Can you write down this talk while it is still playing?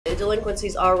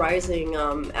delinquencies are rising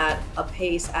at a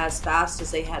pace as fast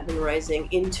as they had been rising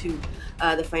into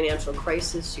the financial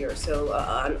crisis year. So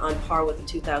on par with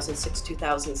the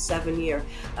 2006-2007 year,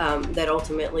 that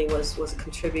ultimately was a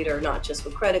contributor, not just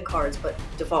with credit cards, but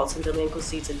defaults and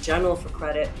delinquencies in general for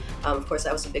credit. Of course,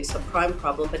 that was a big subprime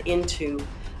problem, but into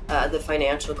the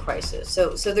financial crisis.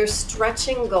 So there's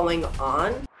stretching going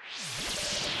on.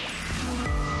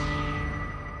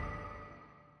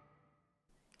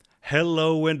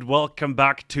 Hello and welcome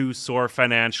back to Soar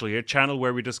Financially, a channel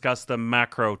where we discuss the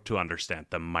macro to understand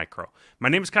the micro. My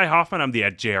name is Kai Hoffman. I'm the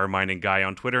 @JR Mining Guy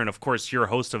on Twitter, and of course, your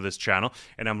host of this channel.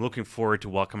 And I'm looking forward to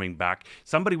welcoming back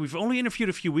somebody we've only interviewed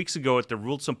a few weeks ago at the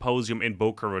World Symposium in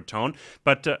Boca Raton.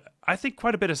 But I think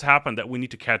quite a bit has happened that we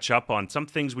need to catch up on. Some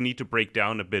things we need to break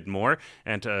down a bit more,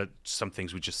 and some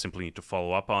things we just simply need to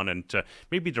follow up on. And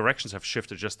maybe directions have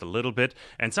shifted just a little bit.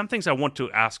 And some things I want to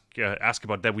ask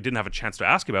about that we didn't have a chance to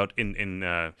ask about in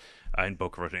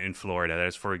Boca Raton, in Florida. That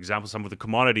is, for example, some of the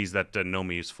commodities that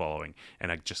Nomi is following.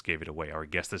 And I just gave it away. Our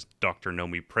guest is Dr.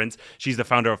 Nomi Prins. She's the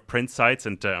founder of Prinsights,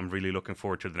 and I'm really looking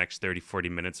forward to the next 30-40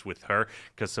 minutes with her,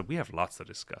 because we have lots to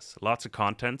discuss, lots of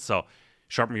content. So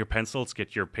sharpen your pencils,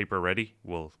 get your paper ready.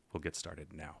 We'll get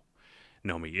started now.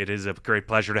 Nomi, it is a great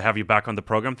pleasure to have you back on the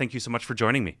program. Thank you so much for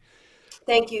joining me.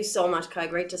 Thank you so much, Kai.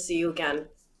 Great to see you again.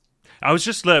 I was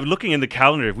just looking in the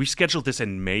calendar. We scheduled this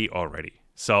in May already.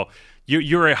 So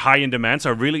you're a high in demand, so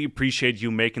I really appreciate you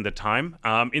making the time.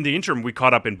 In the interim, we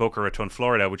caught up in Boca Raton,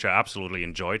 Florida, which I absolutely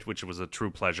enjoyed, which was a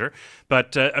true pleasure.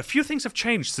 But a few things have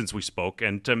changed since we spoke,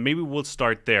 and maybe we'll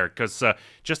start there, because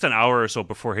just an hour or so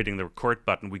before hitting the record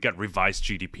button, we got revised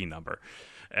GDP number.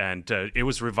 And it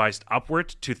was revised upward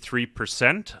to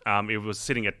 3%. It was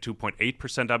sitting at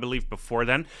 2.8%, I believe, before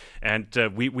then. And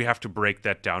we have to break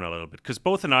that down a little bit, because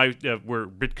both and I were a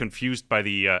bit confused by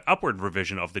the upward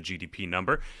revision of the GDP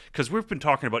number, because we've been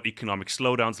talking about economic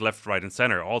slowdowns left, right, and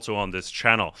center, also on this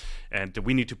channel. And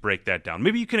we need to break that down.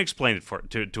 Maybe you can explain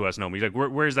it to us, Nomi. Like,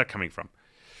 where is that coming from?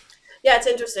 Yeah, it's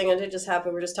interesting, and it just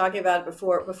happened. We're just talking about it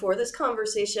before this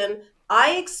conversation.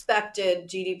 I expected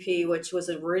GDP, which was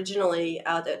originally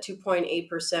out at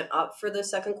 2.8% up for the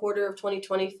second quarter of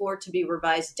 2024, to be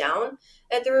revised down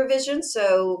at the revision.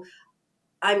 So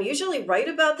I'm usually right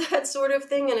about that sort of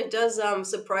thing, and it does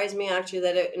surprise me actually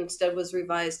that it instead was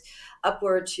revised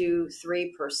upward to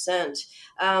 3%.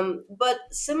 But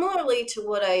similarly to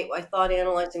what I thought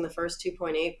analyzing the first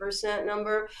 2.8%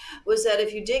 number, was that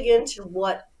if you dig into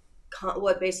what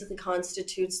basically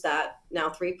constitutes that now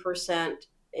 3%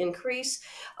 increase,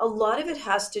 a lot of it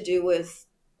has to do with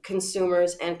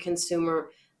consumers and consumer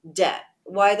debt.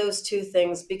 Why those two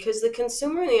things? Because the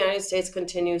consumer in the United States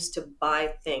continues to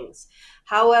buy things.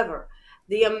 However,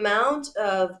 the amount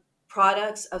of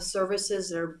products, of services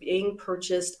that are being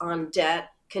purchased on debt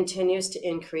continues to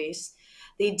increase.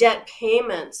 The debt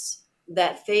payments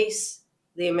that face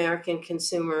the American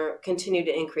consumer continue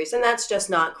to increase. And that's just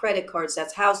not credit cards,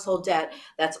 that's household debt,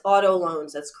 that's auto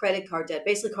loans, that's credit card debt,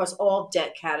 basically across all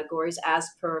debt categories as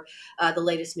per the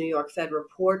latest New York Fed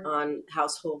report on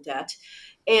household debt.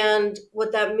 And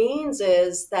what that means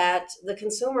is that the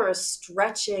consumer is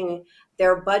stretching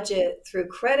their budget through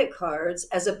credit cards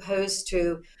as opposed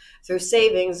to through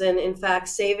savings. And in fact,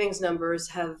 savings numbers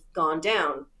have gone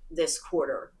down this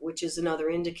quarter, which is another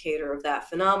indicator of that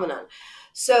phenomenon.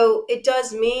 So it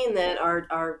does mean that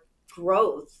our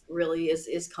growth really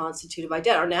is constituted by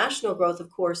debt. Our national growth,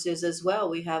 of course, is as well.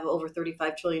 We have over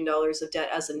 $35 trillion of debt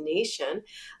as a nation,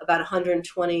 about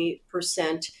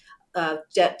 120%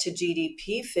 debt to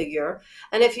GDP figure.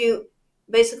 And if you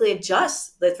basically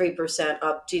adjust the 3%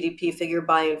 up GDP figure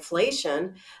by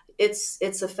inflation, it's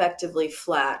effectively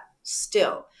flat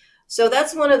still. So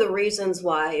that's one of the reasons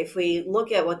why, if we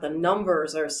look at what the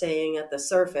numbers are saying at the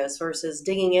surface versus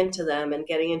digging into them and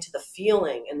getting into the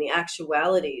feeling and the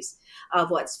actualities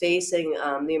of what's facing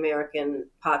the American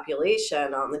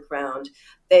population on the ground,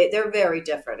 they're very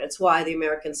different. It's why the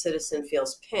American citizen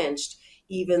feels pinched,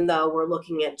 even though we're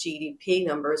looking at GDP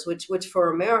numbers, which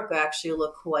for America actually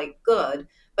look quite good.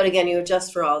 But again, you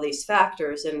adjust for all these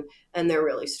factors, and they're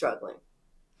really struggling.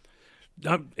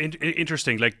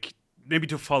 Interesting. Like, maybe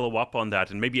to follow up on that,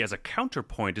 and maybe as a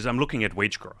counterpoint, is I'm looking at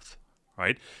wage growth,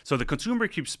 right? So the consumer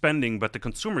keeps spending, but the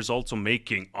consumer is also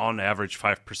making on average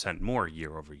 5% more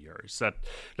year over year. Is that,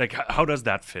 like, how does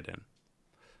that fit in?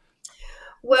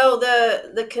 Well,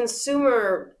 the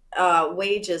consumer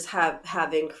wages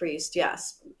have increased.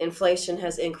 Yes, inflation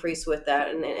has increased with that,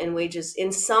 and wages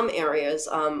in some areas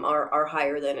are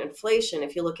higher than inflation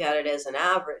if you look at it as an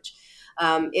average.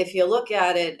 If you look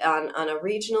at it on a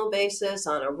regional basis,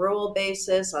 on a rural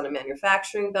basis, on a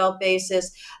manufacturing belt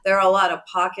basis, there are a lot of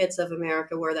pockets of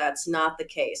America where that's not the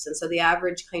case. And so the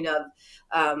average kind of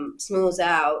smooths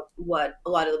out what a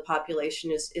lot of the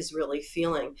population is really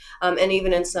feeling. And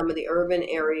even in some of the urban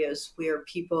areas where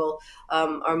people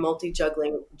are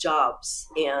multi-juggling jobs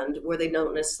and where they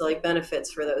don't necessarily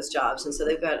benefits for those jobs. And so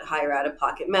they've got higher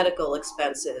out-of-pocket medical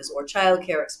expenses or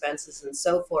childcare expenses and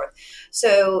so forth.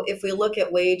 So if we look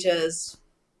at wages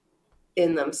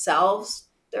in themselves,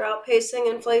 they're outpacing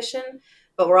inflation,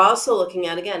 but we're also looking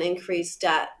at, again, increased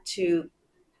debt to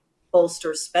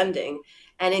bolster spending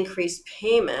and increase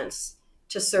payments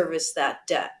to service that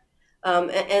debt. And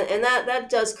that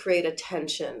does create a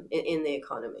tension in the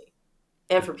economy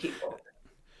and for people.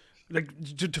 Like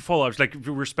to follow up, like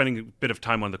we're spending a bit of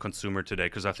time on the consumer today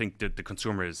because I think that the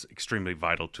consumer is extremely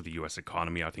vital to the U.S.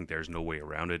 economy. I think there's no way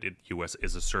around it. U.S.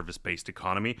 is a service-based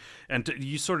economy, and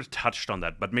you sort of touched on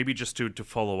that. But maybe just to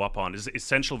follow up on is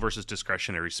essential versus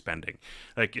discretionary spending.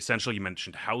 Like essential, you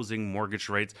mentioned housing, mortgage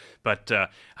rates, but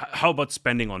how about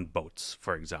spending on boats,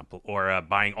 for example, or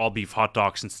buying all beef hot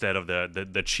dogs instead of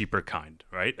the cheaper kind,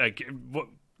 right? Like what?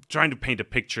 Trying to paint a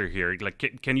picture here, like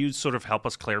can you sort of help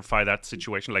us clarify that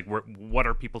situation? Like what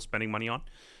are people spending money on?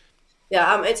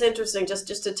 Yeah, it's interesting just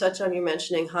to touch on you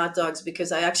mentioning hot dogs,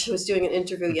 because I actually was doing an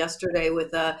interview yesterday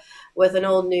with an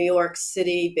old New York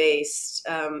City based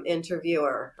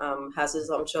interviewer, has his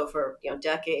own show for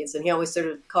decades, and he always sort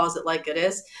of calls it like it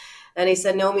is. And he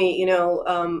said, Nomi,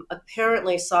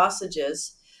 apparently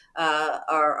sausages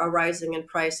are rising in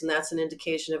price, and that's an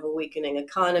indication of a weakening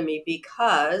economy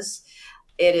because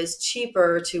it is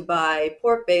cheaper to buy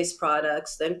pork-based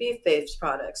products than beef-based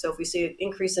products. So if we see an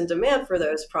increase in demand for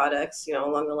those products,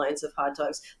 along the lines of hot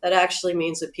dogs, that actually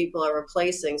means that people are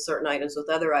replacing certain items with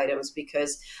other items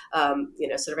because,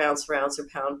 sort of ounce for ounce or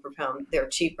pound per pound, they're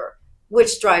cheaper,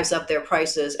 which drives up their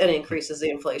prices and increases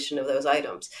the inflation of those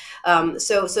items.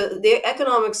 So the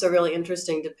economics are really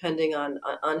interesting depending on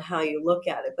how you look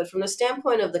at it. But from the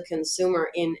standpoint of the consumer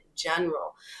in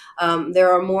general,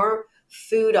 there are more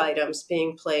food items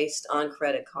being placed on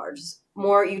credit cards,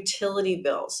 more utility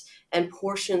bills and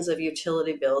portions of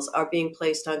utility bills are being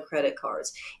placed on credit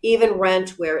cards. Even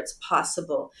rent, where it's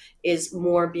possible, is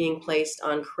more being placed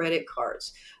on credit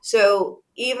cards. So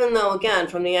even though, again,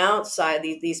 from the outside,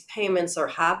 these payments are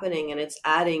happening and it's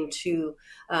adding to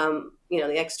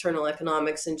the external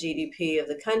economics and GDP of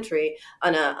the country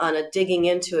on a digging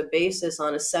into a basis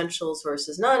on essentials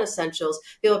versus non-essentials,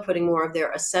 people are putting more of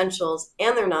their essentials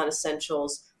and their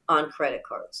non-essentials on credit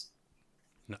cards.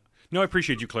 No, I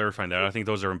appreciate you clarifying that. I think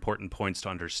those are important points to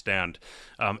understand,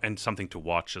 and something to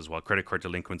watch as well. Credit card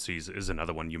delinquencies is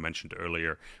another one you mentioned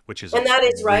earlier, which is and that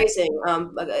is rising.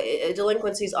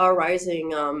 Delinquencies are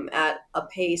rising at a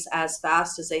pace as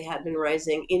fast as they had been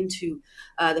rising into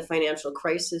the financial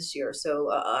crisis year. So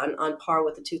on par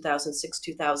with the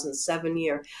 2006-2007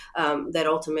 year, that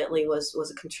ultimately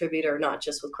was a contributor, not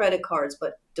just with credit cards,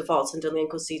 but defaults and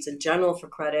delinquencies in general for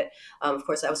credit. Of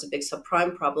course, that was a big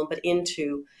subprime problem, but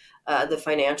into the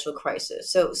financial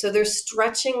crisis. So there's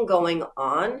stretching going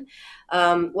on.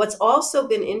 What's also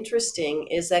been interesting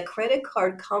is that credit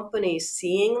card companies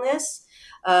seeing this,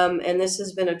 and this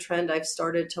has been a trend I've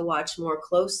started to watch more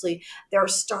closely, they're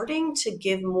starting to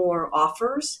give more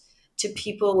offers to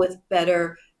people with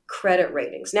better credit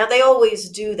ratings. Now, they always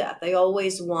do that. They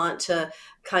always want to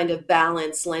kind of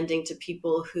balance lending to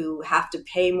people who have to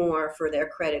pay more for their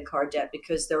credit card debt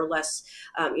because they're less,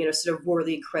 sort of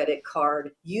worthy credit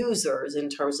card users in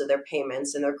terms of their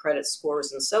payments and their credit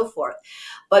scores and so forth.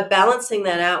 But balancing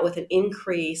that out with an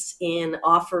increase in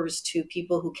offers to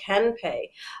people who can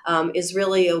pay is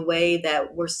really a way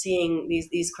that we're seeing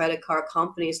these credit card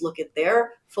companies look at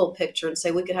their full picture and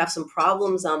say, we could have some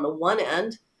problems on the one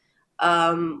end.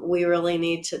 We really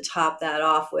need to top that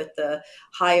off with the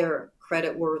higher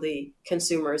credit-worthy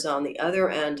consumers on the other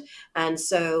end. And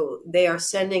so they are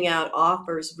sending out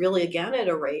offers really, again, at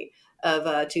a rate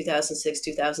of 2006,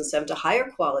 2007 to higher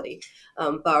quality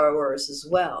borrowers as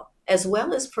well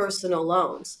as personal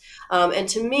loans. And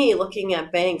to me, looking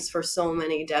at banks for so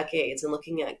many decades and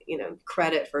looking at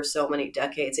credit for so many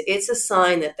decades, it's a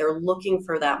sign that they're looking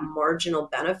for that marginal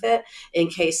benefit in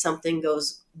case something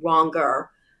goes wronger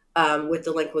with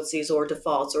delinquencies or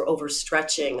defaults or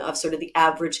overstretching of sort of the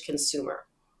average consumer.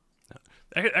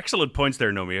 Excellent points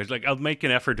there, Nomi. It's like I'll make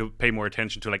an effort to pay more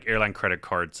attention to like airline credit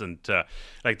cards and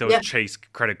like those Yeah. Chase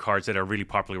credit cards that are really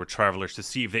popular with travelers to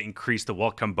see if they increase the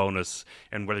welcome bonus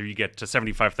and whether you get to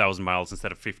 75,000 miles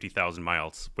instead of 50,000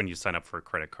 miles when you sign up for a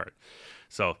credit card.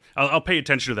 So I'll pay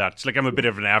attention to that. It's like I'm a bit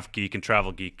of an av geek and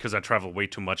travel geek because I travel way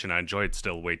too much and I enjoy it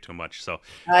still way too much. So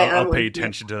I'll I'm with pay you.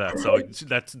 attention to that. So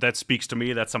that speaks to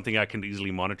me. That's something I can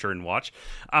easily monitor and watch.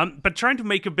 But trying to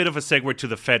make a bit of a segue to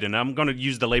the Fed, and I'm going to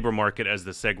use the labor market as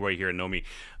the segue here, Nomi.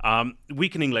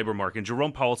 Weakening labor market.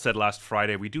 Jerome Powell said last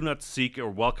Friday, we do not seek or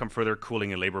welcome further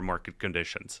cooling in labor market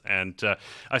conditions. And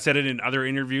I said it in other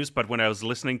interviews, but when I was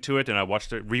listening to it and I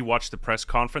rewatched the press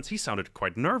conference, he sounded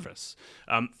quite nervous.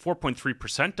 4.3%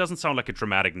 doesn't sound like a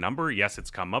dramatic number. Yes, it's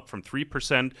come up from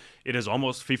 3%. It is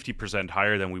almost 50%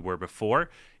 higher than we were before,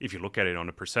 if you look at it on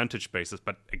a percentage basis.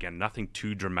 But again, nothing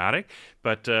too dramatic.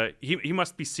 But he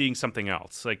must be seeing something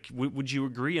else. Like, would you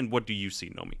agree? And what do you see,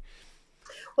 Nomi?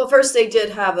 Well, first they did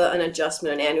have an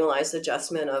adjustment, an annualized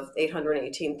adjustment of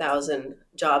 818,000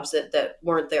 jobs that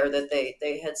weren't there that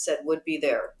they had said would be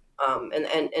there.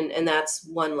 And that's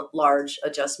one large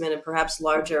adjustment, and perhaps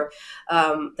larger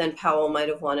than Powell might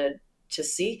have wanted to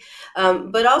see.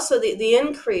 But also the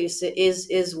increase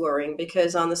is worrying,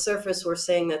 because on the surface we're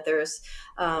saying that there's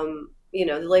the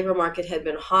labor market had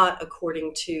been hot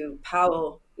according to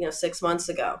Powell 6 months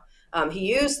ago.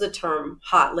 He used the term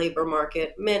hot labor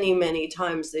market many, many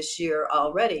times this year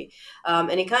already.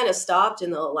 And he kind of stopped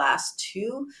in the last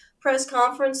two press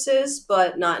conferences,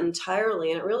 but not entirely.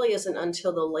 And it really isn't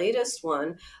until the latest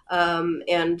one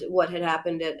and what had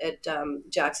happened at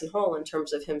Jackson Hole, in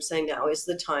terms of him saying now is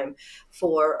the time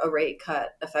for a rate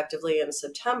cut effectively in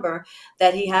September,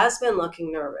 that he has been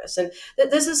looking nervous. And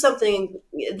this is something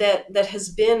that has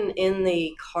been in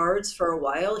the cards for a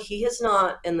while. He has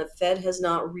not, and the Fed has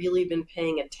not really been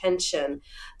paying attention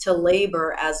to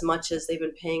labor as much as they've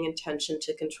been paying attention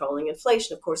to controlling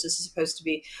inflation. Of course, this is supposed to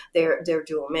be their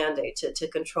dual mandate to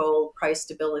control price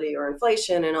stability or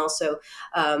inflation, and also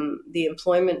the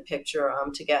employment picture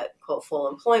to get, quote, full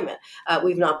employment.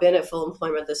 We've not been at full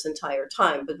employment this entire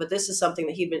time, but this is something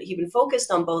that he'd been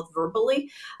focused on both verbally,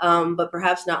 but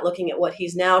perhaps not looking at what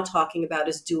he's now talking about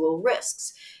as dual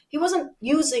risks. He wasn't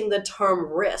using the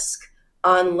term risk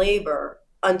on labor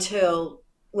until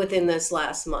within this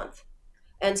last month.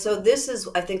 And so this is,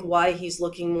 I think, why he's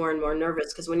looking more and more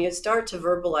nervous, because when you start to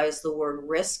verbalize the word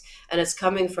risk and it's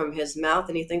coming from his mouth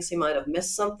and he thinks he might have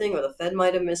missed something or the Fed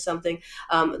might have missed something,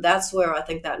 that's where I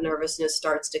think that nervousness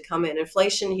starts to come in.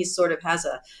 Inflation, he sort of has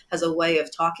a way of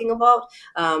talking about.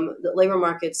 The labor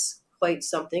market's quite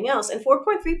something else. And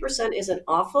 4.3% isn't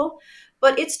awful,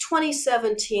 but it's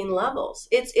 2017 levels.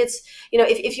 It's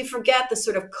if you forget the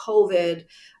sort of COVID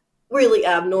really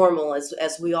abnormal,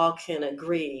 as we all can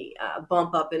agree,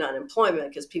 bump up in unemployment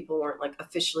because people weren't like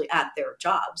officially at their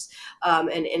jobs,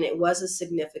 and it was a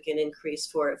significant increase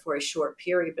for a short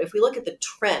period. But if we look at the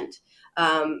trend,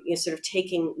 sort of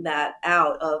taking that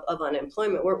out of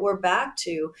unemployment, we're back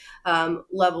to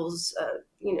levels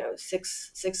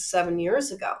 6-7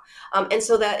 years ago, and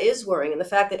so that is worrying. And the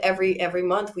fact that every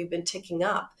month we've been ticking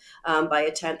up by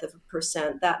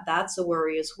 0.1%, that's a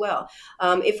worry as well.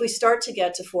 If we start to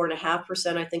get to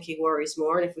 4.5%, I think he worries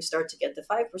more, and if we start to get to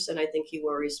 5%, I think he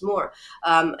worries more.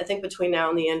 I think between now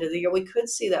and the end of the year, we could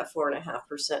see that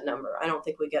 4.5% number. I don't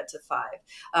think we get to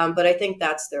 5, but I think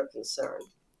that's their concern.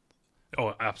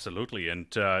 Oh, absolutely. And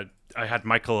I had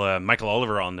Michael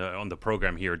Oliver on the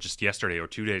program here just yesterday or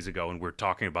 2 days ago, and we're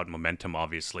talking about momentum,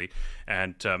 obviously,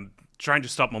 and trying to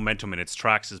stop momentum in its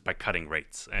tracks is by cutting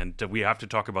rates. And we have to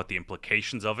talk about the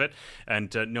implications of it.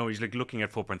 And no, he's like looking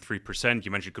at 4.3%. You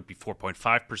mentioned it could be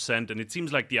 4.5%, and it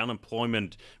seems like the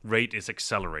unemployment rate is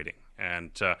accelerating.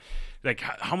 And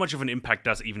how much of an impact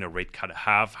does even a rate cut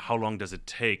have? How long does it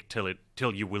take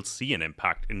till you will see an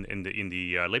impact in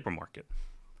the labor market?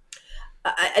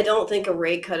 I don't think a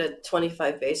rate cut at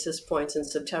 25 basis points in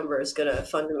September is going to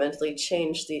fundamentally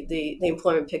change the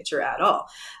employment picture at all.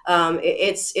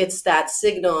 It's that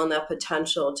signal and that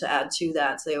potential to add to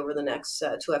that, say, over the next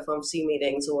two FOMC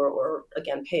meetings, or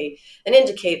again,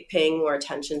 indicate paying more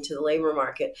attention to the labor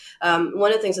market.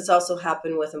 One of the things that's also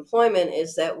happened with employment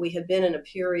is that we have been in a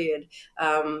period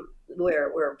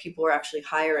where people are actually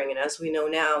hiring, and as we know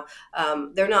now,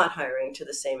 they're not hiring to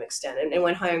the same extent. And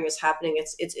when hiring is happening,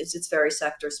 it's very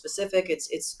sector specific.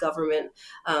 It's government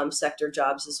sector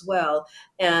jobs as well.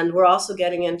 And we're also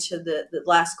getting into the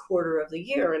last quarter of the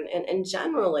year, and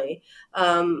generally,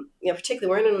 particularly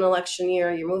we're in an election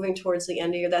year. You're moving towards the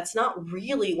end of the year. That's not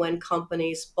really when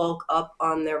companies bulk up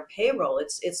on their payroll.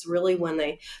 It's really when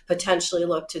they potentially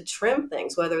look to trim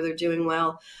things, whether they're doing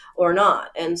well or not.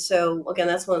 And so again,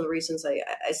 that's one of the reasons reasons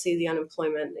I see the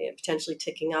unemployment potentially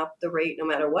ticking up the rate no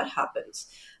matter what happens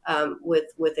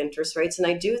with interest rates. And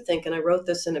I do think, and I wrote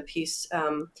this in a piece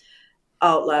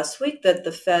out last week, that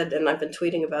the Fed, and I've been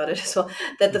tweeting about it as well,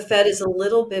 that the Fed is a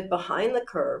little bit behind the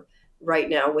curve right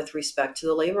now with respect to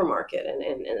the labor market,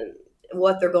 and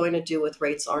what they're going to do with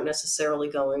rates aren't necessarily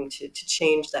going to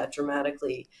change that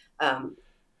dramatically,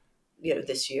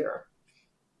 this year.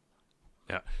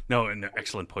 Yeah, no, and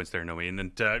excellent points there, Nomi.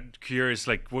 And curious,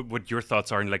 like, what your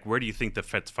thoughts are, and like, where do you think the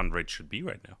Fed's fund rate should be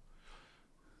right now?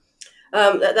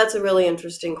 That's a really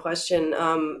interesting question.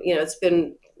 It's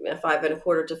been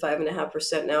 5.25% to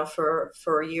 5.5% now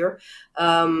for a year.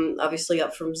 Obviously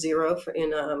up from zero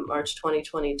in March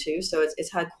 2022. So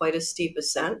it's had quite a steep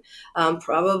ascent.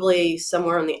 Probably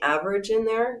somewhere on the average in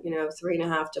there,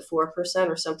 3.5% to 4%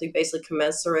 or something, basically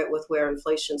commensurate with where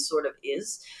inflation sort of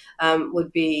is,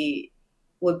 would be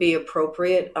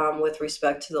appropriate with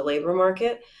respect to the labor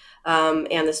market.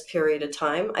 And this period of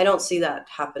time. I don't see that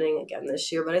happening again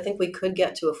this year, but I think we could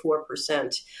get to a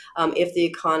 4% if the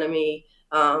economy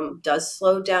does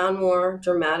slow down more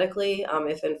dramatically,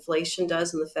 if inflation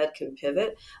does and the Fed can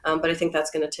pivot. But I think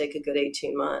that's going to take a good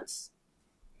 18 months.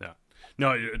 Yeah.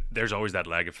 No, there's always that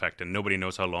lag effect, and nobody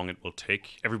knows how long it will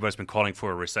take. Everybody's been calling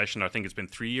for a recession. I think it's been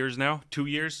 3 years now, 2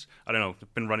 years. I don't know.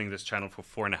 I've been running this channel for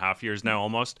 4.5 years now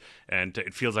almost, and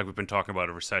it feels like we've been talking about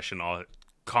a recession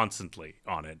constantly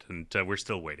on it, and we're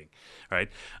still waiting. Right?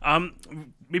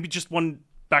 Maybe just one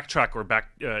backtrack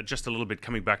or just a little bit,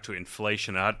 coming back to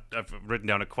inflation. I've written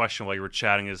down a question while you were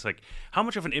chatting, is like, how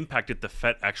much of an impact did the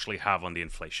Fed actually have on the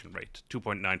inflation rate?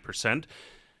 2.9%.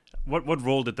 What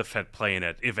role did the Fed play in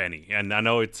it, if any? And I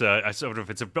know it's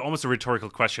almost a rhetorical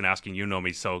question asking you,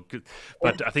 Nomi,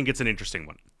 but I think it's an interesting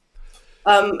one.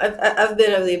 I've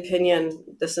been of the opinion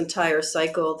this entire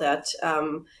cycle that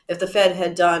if the Fed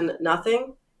had done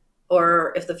nothing,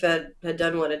 or if the Fed had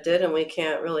done what it did, and we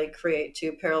can't really create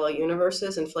two parallel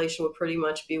universes, inflation would pretty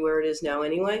much be where it is now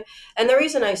anyway. And the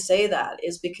reason I say that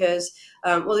is because,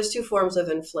 there's two forms of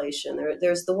inflation.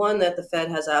 There's the one that the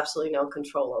Fed has absolutely no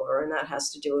control over, and that has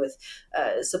to do with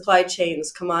supply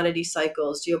chains, commodity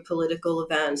cycles, geopolitical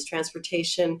events,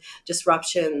 transportation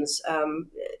disruptions,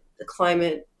 the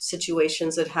climate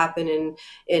situations that happen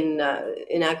in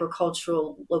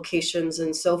agricultural locations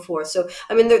and so forth. So,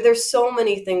 I mean, there's so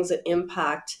many things that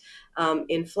impact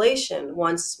inflation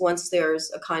once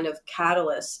there's a kind of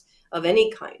catalyst of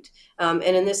any kind. And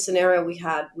in this scenario, we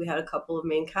had a couple of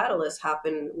main catalysts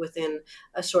happen within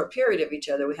a short period of each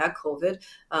other. We had COVID,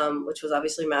 which was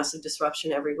obviously massive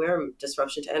disruption everywhere,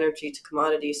 disruption to energy, to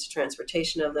commodities, to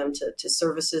transportation of them, to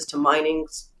services, to mining,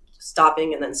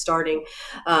 stopping and then starting,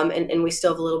 and we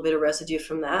still have a little bit of residue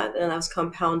from that, and that was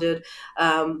compounded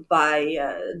by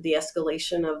the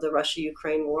escalation of the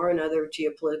Russia-Ukraine war and other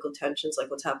geopolitical tensions like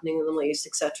what's happening in the Middle East,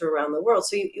 etc., around the world.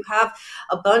 So you have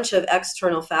a bunch of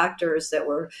external factors that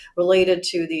were related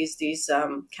to these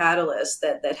catalysts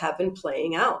that have been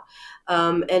playing out.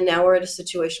 And now we're at a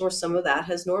situation where some of that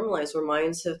has normalized, where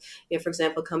mines have, for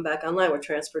example, come back online, where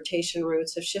transportation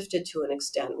routes have shifted to an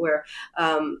extent, where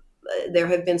there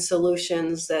have been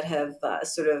solutions that have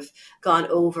sort of gone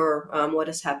over what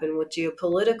has happened with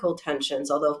geopolitical tensions,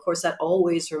 although, of course, that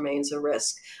always remains a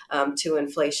risk to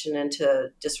inflation and to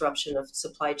disruption of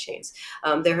supply chains.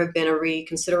 There have been a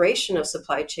reconsideration of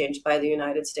supply chains by the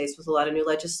United States with a lot of new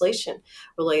legislation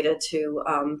related to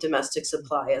domestic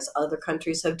supply, as other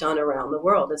countries have done around the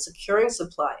world, and securing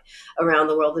supply around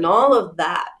the world. And all of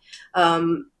that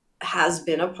has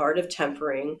been a part of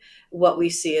tempering what we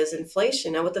see as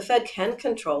inflation. Now, what the Fed can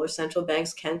control, or central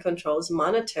banks can control, is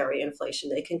monetary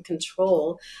inflation. They can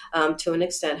control, to an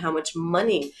extent, how much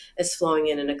money is flowing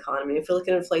in an economy. If you look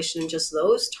at inflation in just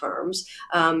those terms,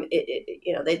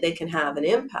 they can have an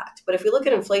impact. But if we look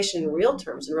at inflation in real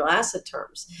terms, in real asset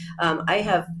terms,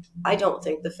 I don't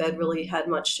think the Fed really had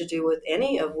much to do with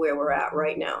any of where we're at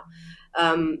right now.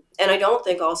 And I don't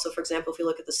think also, for example, if you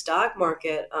look at the stock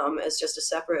market as just a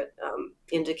separate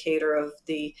indicator of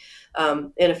the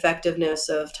ineffectiveness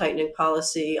of tightening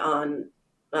policy on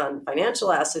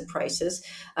financial asset prices,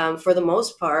 for the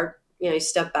most part, you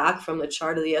step back from the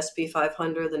chart of the S&P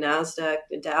 500, the NASDAQ,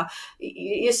 the Dow,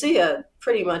 you see a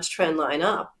pretty much trend line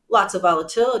up. Lots of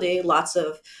volatility, lots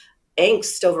of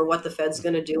angst over what the Fed's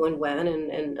going to do and when,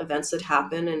 and events that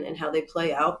happen and how they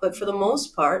play out. But for the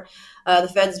most part,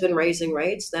 the Fed's been raising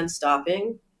rates, then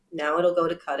stopping. Now it'll go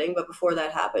to cutting. But before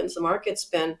that happens, the market's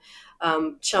been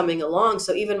chumming along.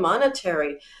 So even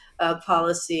monetary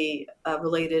policy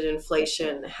related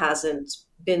inflation hasn't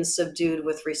been subdued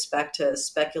with respect to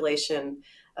speculation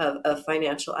of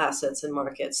financial assets and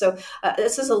markets. So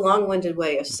this is a long-winded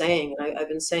way of saying, and I've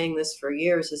been saying this for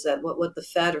years, is that what the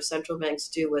Fed or central banks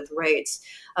do with rates,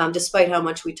 despite how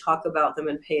much we talk about them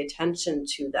and pay attention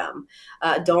to them,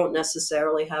 don't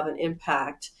necessarily have an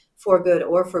impact for good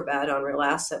or for bad on real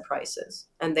asset prices,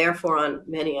 and therefore on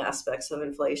many aspects of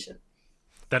inflation.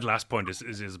 That last point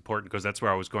is important because that's where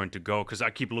I was going to go, because I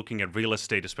keep looking at real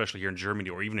estate, especially here in Germany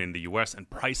or even in the US, and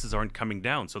prices aren't coming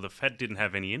down. So the Fed didn't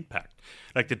have any impact.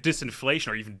 Like the disinflation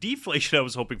or even deflation I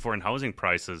was hoping for in housing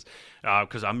prices,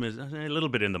 because I'm a little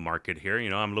bit in the market here,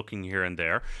 I'm looking here and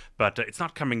there, but it's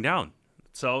not coming down.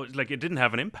 So like it didn't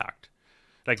have an impact.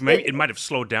 Like maybe it might have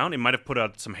slowed down. It might have put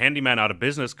some handyman out of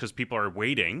business because people are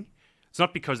waiting. It's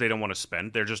not because they don't want to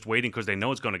spend. They're just waiting because they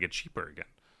know it's going to get cheaper again.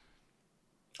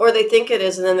 Or they think it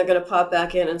is, and then they're going to pop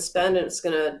back in and spend, and it's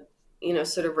going to,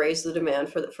 sort of raise the demand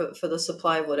for the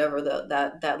supply of whatever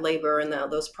that labor and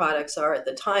those products are at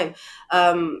the time.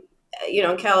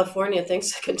 In California,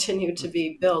 things continue to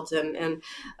be built, and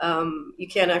you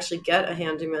can't actually get a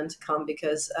handyman to come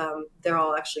because they're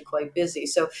all actually quite busy.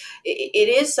 So it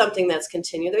is something that's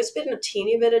continued. There's been a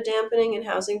teeny bit of dampening in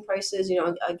housing prices,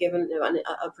 given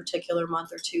a particular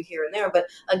month or two here and there. But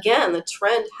again, the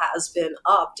trend has been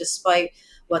up despite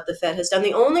what the Fed has done.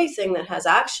 The only thing that has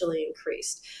actually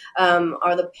increased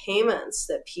are the payments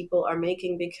that people are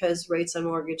making because rates on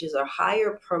mortgages are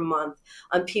higher per month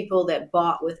on people that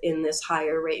bought within this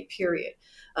higher rate period.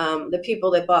 The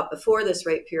people that bought before this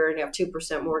rate period have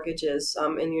 2% mortgages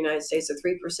in the United States or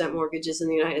 3% mortgages in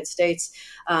the United States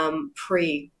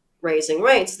pre-raising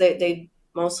rates. They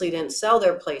mostly didn't sell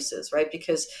their places, right?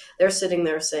 Because they're sitting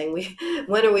there saying,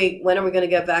 when are we going to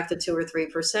get back to 2 or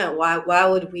 3%? Why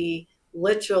would we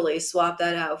literally swap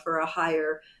that out for a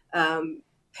higher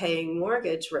paying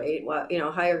mortgage rate?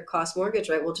 Higher cost mortgage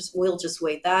rate. We'll just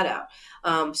wait that out.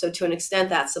 So to an extent,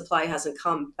 that supply hasn't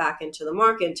come back into the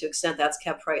market. To an extent, that's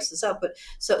kept prices up, but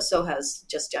so has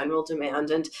just general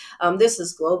demand. And this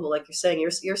is global, like you're saying.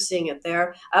 You're seeing it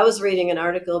there. I was reading an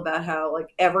article about how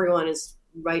like everyone is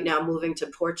right now moving to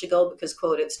Portugal because,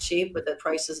 quote, it's cheap, but the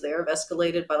prices there have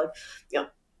escalated by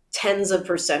tens of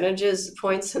percentages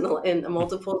points in the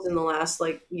multiples in the last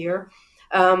year.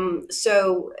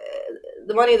 So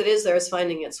the money that is there is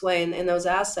finding its way, and those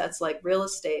assets like real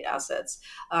estate assets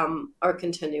are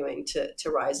continuing to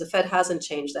rise. The Fed hasn't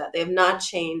changed that. They have not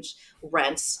changed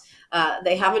rents.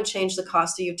 They haven't changed the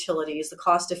cost of utilities, the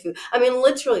cost of food. I mean,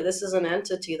 literally, this is an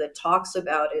entity that talks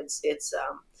about its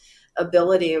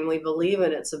ability, and we believe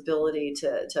in its ability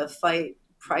to fight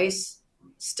price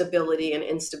stability and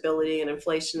instability and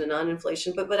inflation and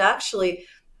non-inflation, but actually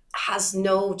has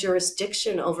no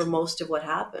jurisdiction over most of what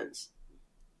happens.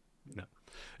 No,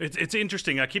 it's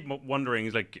interesting. I keep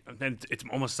wondering, and it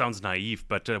almost sounds naive,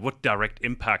 but what direct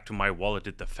impact to my wallet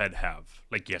did the Fed have?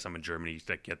 Like, yes, I'm in Germany,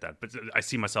 I get that, but I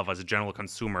see myself as a general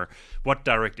consumer. What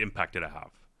direct impact did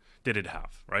it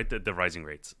have? Right? The rising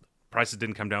rates. Prices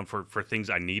didn't come down for things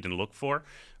I need and look for,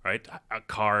 right?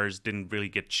 Cars didn't really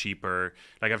get cheaper.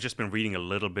 Like I've just been reading a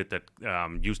little bit that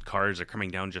used cars are coming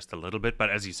down just a little bit, but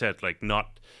as you said, like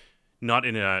not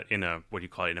in a what do you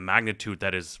call it, in a magnitude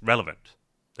that is relevant.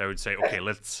 I would say, okay,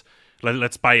 let's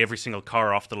buy every single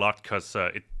car off the lot because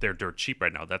they're dirt cheap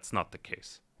right now. That's not the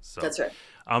case. So that's right.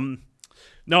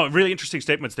 No, really interesting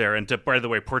statements there. And by the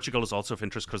way, Portugal is also of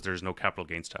interest because there's no capital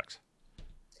gains tax.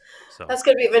 So that's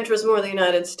going to be of interest more in the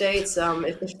United States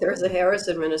if there's a Harris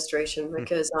administration,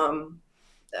 because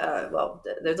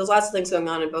there's lots of things going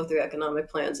on in both their economic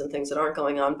plans and things that aren't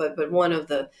going on. But one of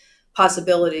the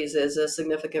possibilities is a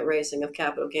significant raising of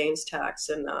capital gains tax,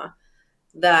 and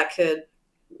that could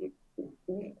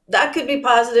be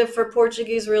positive for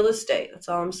Portuguese real estate. That's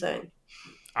all I'm saying.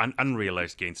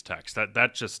 Unrealized gains tax.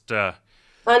 That just.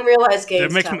 Unrealized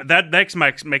gains. That makes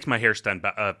my hair stand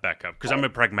back up because I'm a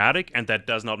pragmatic, and that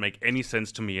does not make any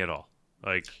sense to me at all.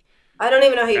 Like, I don't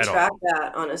even know how you track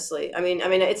that, honestly. I mean,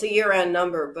 it's a year-end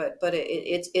number, but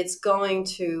it's going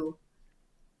to,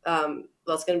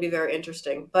 it's going to be very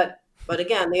interesting. But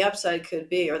again, the upside could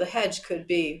be, or the hedge could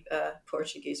be,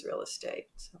 Portuguese real estate.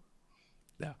 So.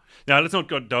 Yeah. Now let's not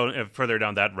go further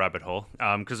down that rabbit hole,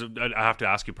 because I have to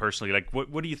ask you personally, like,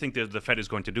 what do you think the Fed is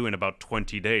going to do in about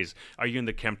 20 days? Are you in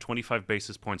the camp 25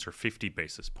 basis points or 50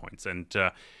 basis points? And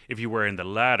if you were in the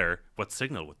latter, what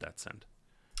signal would that send?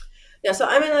 Yeah, so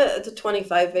I'm in the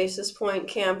 25 basis point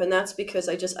camp, and that's because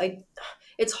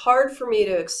it's hard for me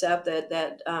to accept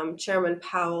that Chairman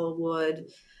Powell would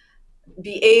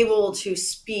be able to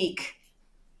speak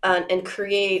and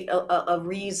create a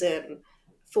reason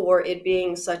for it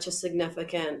being such a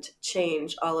significant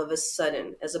change all of a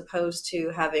sudden, as opposed to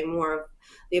having more of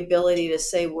the ability to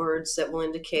say words that will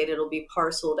indicate it'll be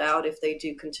parceled out if they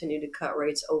do continue to cut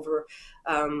rates over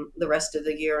the rest of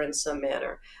the year in some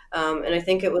manner. And I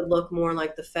think it would look more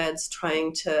like the Fed's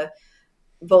trying to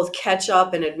both catch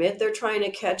up and admit they're trying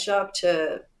to catch up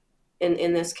to,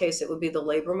 in this case, it would be the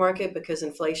labor market, because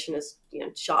inflation is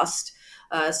just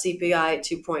CPI at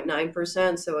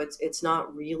 2.9%, so it's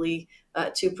not really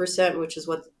 2%, which is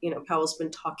what Powell's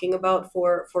been talking about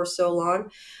for so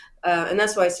long, and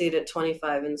that's why I see it at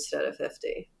 25 instead of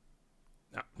 50.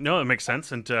 No, it makes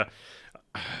sense, and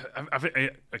I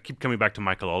keep coming back to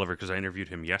Michael Oliver because I interviewed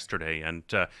him yesterday, and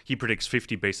he predicts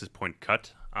 50 basis point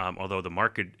cut, although the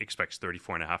market expects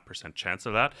 34.5% chance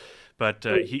of that. But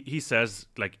he says,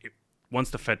 like, once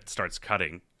the Fed starts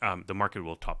cutting, the market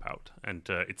will top out. And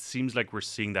it seems like we're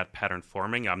seeing that pattern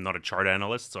forming. I'm not a chart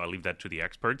analyst, so I'll leave that to the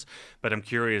experts. But I'm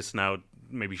curious now,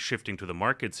 maybe shifting to the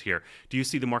markets here. Do you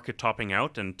see the market topping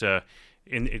out? And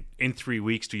in 3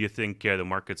 weeks, do you think the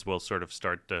markets will sort of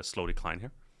start slow decline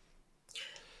here?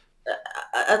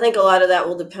 I think a lot of that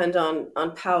will depend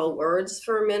on Powell words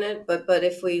for a minute, but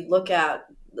if we look at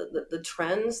the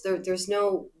trends, there's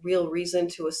no real reason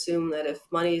to assume that if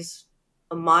money's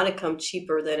a modicum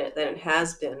cheaper than it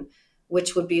has been,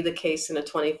 which would be the case in a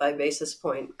 25 basis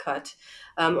point cut,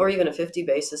 or even a 50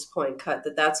 basis point cut,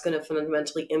 that's going to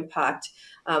fundamentally impact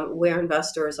where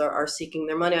investors are seeking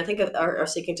their money. I think are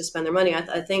seeking to spend their money.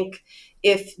 I think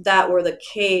if that were the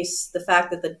case, the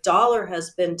fact that the dollar has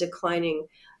been declining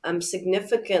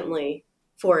significantly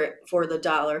for the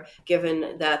dollar,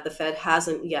 given that the Fed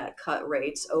hasn't yet cut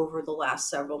rates over the last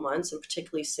several months, and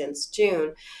particularly since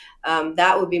June,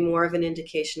 that would be more of an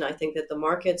indication, I think, that the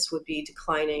markets would be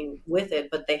declining with it,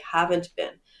 but they haven't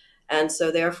been. And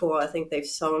so therefore, I think they've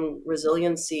shown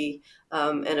resiliency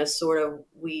and a sort of,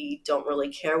 we don't really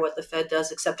care what the Fed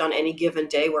does, except on any given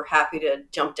day, we're happy to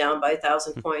jump down by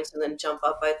 1,000 points and then jump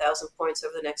up by 1,000 points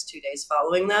over the next 2 days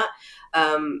following that.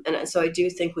 And so I do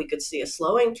think we could see a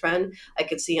slowing trend. I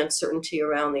could see uncertainty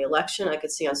around the election. I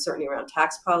could see uncertainty around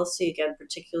tax policy, again,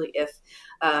 particularly if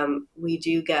we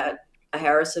do get a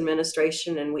Harris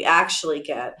administration and we actually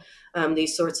get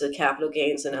these sorts of capital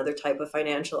gains and other type of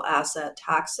financial asset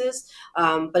taxes.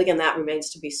 But again, that remains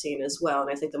to be seen as well.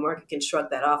 And I think the market can shrug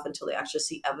that off until they actually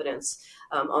see evidence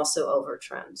also over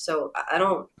trend. So I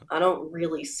don't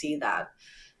really see that,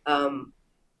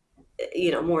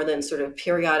 more than sort of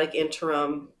periodic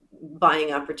interim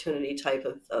buying opportunity type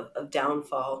of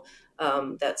downfall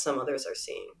that some others are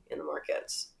seeing in the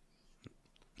markets.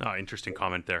 Oh, interesting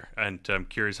comment there, and I'm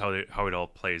curious how it all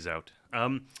plays out.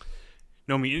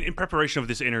 Nomi, in preparation of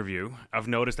this interview, I've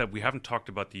noticed that we haven't talked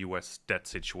about the U.S. debt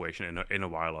situation in a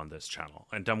while on this channel,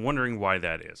 and I'm wondering why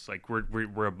that is. Like,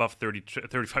 we're above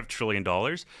 $35 trillion.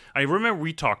 I remember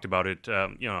we talked about it,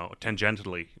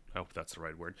 tangentially. I hope that's the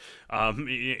right word,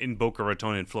 in Boca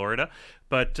Raton in Florida,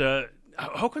 but.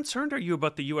 How concerned are you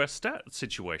about the U.S. debt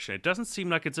situation? It doesn't seem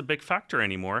like it's a big factor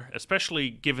anymore, especially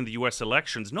given the U.S.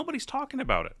 elections. Nobody's talking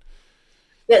about it.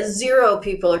 Yeah, zero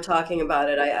people are talking about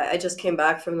it. I just came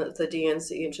back from the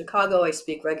DNC in Chicago. I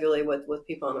speak regularly with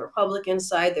people on the Republican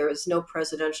side. There is no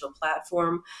presidential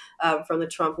platform from the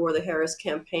Trump or the Harris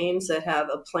campaigns that have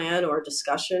a plan or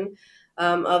discussion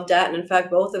of debt. And in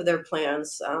fact, both of their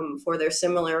plans, for their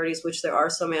similarities, which there are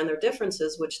some, and their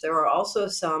differences, which there are also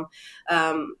some,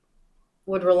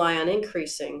 would rely on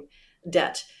increasing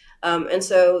debt. And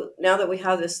so now that we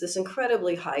have this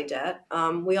incredibly high debt,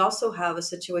 we also have a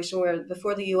situation where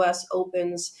before the U.S.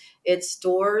 opens its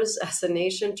doors as a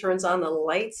nation, turns on the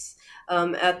lights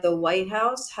at the White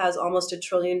House, has almost $1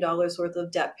 trillion worth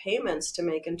of debt payments to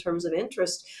make in terms of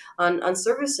interest on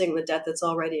servicing the debt that's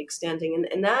already extending.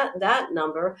 And that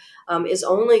number is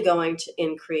only going to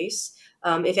increase.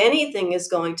 If anything is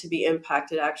going to be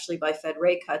impacted actually by Fed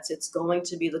rate cuts, it's going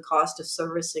to be the cost of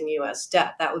servicing U.S.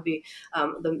 debt. That would be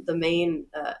the main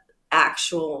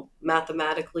actual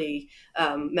mathematically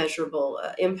measurable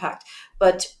impact.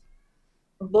 But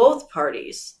both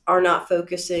parties are not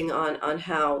focusing on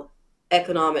how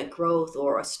economic growth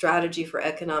or a strategy for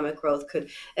economic growth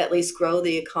could at least grow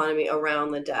the economy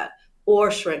around the debt or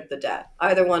shrink the debt,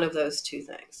 either one of those two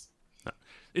things.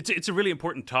 It's a really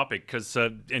important topic because,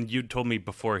 and you told me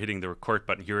before hitting the record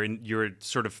button, you're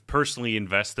sort of personally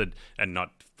invested, and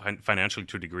not financially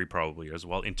to a degree probably as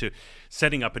well, into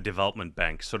setting up a development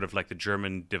bank, sort of like the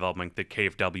German development, the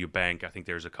KfW bank. I think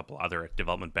there's a couple other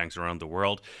development banks around the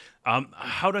world.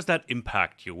 How does that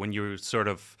impact you when you're sort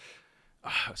of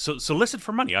solicit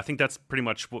for money? I think that's pretty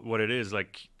much what it is.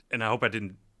 Like, and I hope I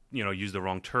didn't use the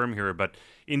wrong term here, but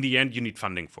in the end, you need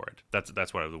funding for it.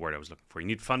 That's what the word I was looking for. You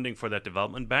need funding for that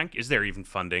development bank. Is there even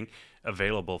funding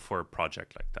available for a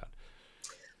project like that?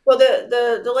 Well,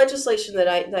 the legislation that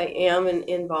I am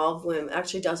involved with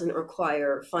actually doesn't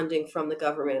require funding from the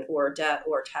government or debt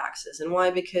or taxes. And why?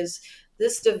 Because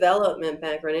this development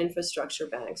bank or an infrastructure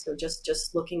bank, so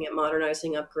just looking at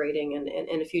modernizing, upgrading,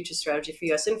 and a future strategy for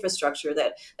U.S. infrastructure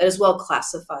that is well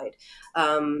classified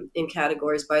in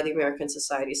categories by the American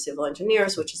Society of Civil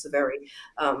Engineers, which is a very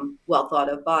well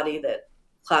thought of body that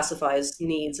classifies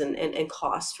needs and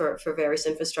costs for various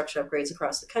infrastructure upgrades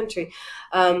across the country.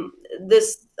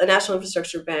 This a national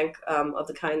infrastructure bank of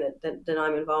the kind that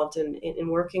I'm involved in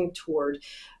working toward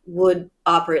would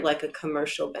operate like a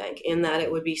commercial bank in that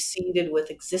it would be seeded with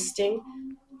existing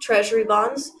treasury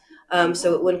bonds.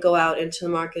 So it wouldn't go out into the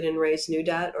market and raise new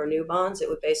debt or new bonds. It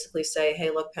would basically say,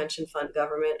 hey, look, pension fund,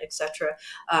 government, etc.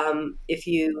 If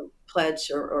you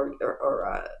pledge or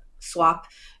swap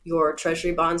your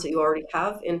treasury bonds that you already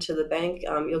have into the bank,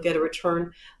 you'll get a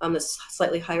return that's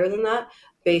slightly higher than that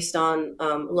based on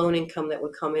loan income that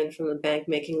would come in from the bank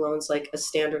making loans like a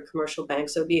standard commercial bank.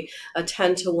 So it'd be a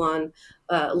 10-to-1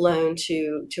 loan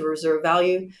to reserve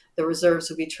value. The reserves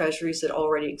would be treasuries that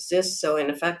already exist. So in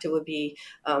effect, it would be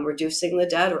reducing the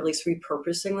debt or at least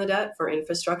repurposing the debt for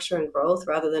infrastructure and growth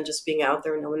rather than just being out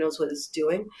there and no one knows what it's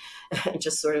doing,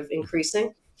 just sort of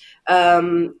increasing.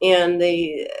 And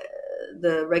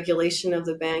the regulation of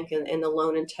the bank and the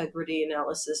loan integrity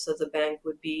analysis of the bank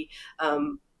would be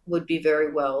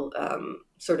very well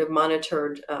sort of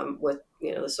monitored with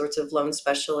the sorts of loan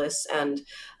specialists and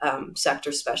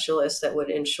sector specialists that would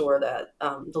ensure that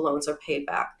the loans are paid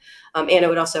back. And it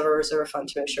would also have a reserve fund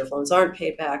to make sure if loans aren't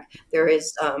paid back, there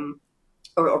is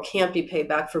or can't be paid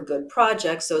back for good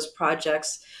projects, those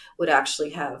projects would actually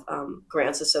have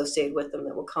grants associated with them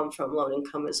that will come from loan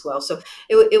income as well. So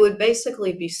it would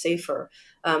basically be safer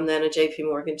than a JP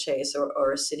Morgan Chase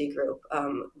or a Citigroup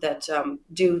that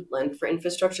do lend for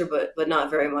infrastructure, but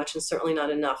not very much, and certainly not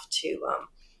enough to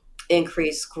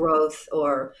increase growth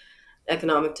or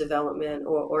economic development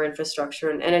or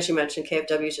infrastructure. And as you mentioned,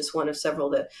 KfW is just one of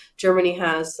several that Germany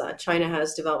has. China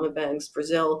has development banks.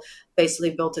 Brazil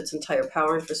basically built its entire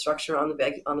power infrastructure on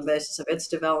the basis of its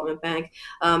development bank.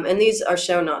 And these are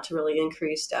shown not to really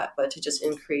increase debt, but to just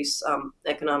increase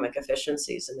economic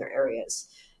efficiencies in their areas.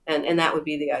 And that would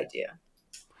be the idea.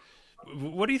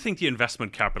 What do you think the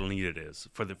investment capital needed is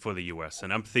for the U.S.?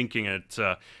 And I'm thinking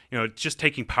just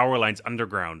taking power lines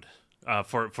underground.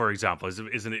 For example, is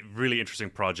a really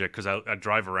interesting project because I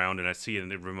drive around and I see it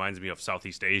and it reminds me of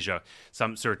Southeast Asia,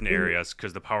 some certain areas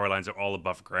because the power lines are all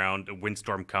above ground. A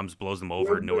windstorm comes, blows them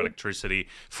over, no electricity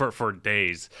for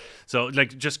days. So,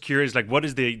 like, just curious, like, what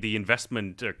is the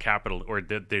investment capital or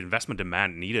the investment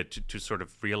demand needed to sort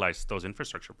of realize those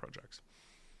infrastructure projects?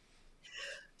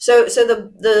 So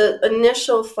the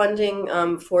initial funding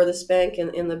for this bank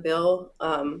in the bill,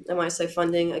 and when I say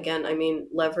funding, again, I mean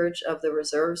leverage of the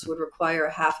reserves would require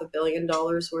 $500 million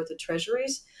worth of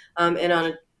treasuries, and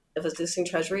of existing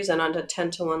treasuries, and on a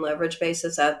 10-to-1 leverage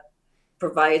basis, that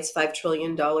provides $5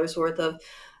 trillion worth of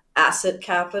asset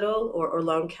capital or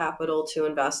loan capital to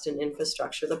invest in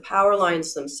infrastructure. The power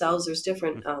lines themselves, there's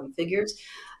different figures.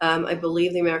 I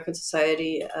believe the American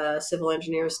Society of Civil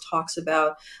Engineers talks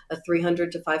about a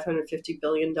 $300 to $550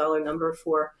 billion number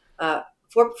for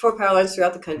power lines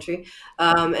throughout the country,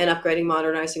 and upgrading,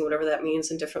 modernizing, whatever that means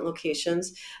in different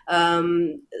locations.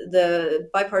 The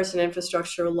bipartisan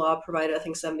infrastructure law provided, I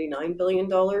think, $79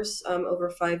 billion over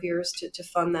 5 years to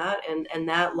fund that. And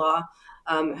that law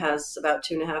has about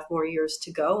 2.5 more years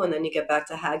to go. And then you get back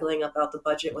to haggling about the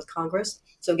budget with Congress.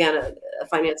 So again, a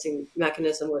financing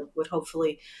mechanism would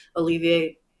hopefully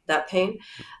alleviate that pain.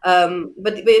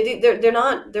 But they're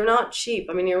not cheap.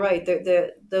 I mean, you're right.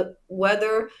 The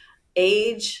weather,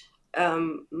 age,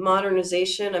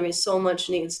 modernization. I mean, so much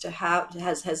needs to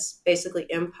has basically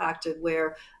impacted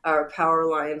where our power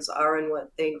lines are and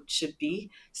what they should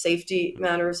be, safety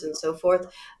matters and so forth.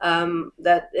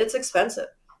 That it's expensive,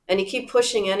 and you keep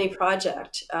pushing any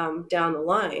project down the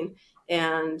line,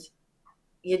 and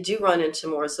you do run into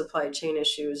more supply chain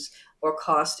issues or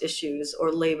cost issues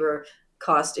or labor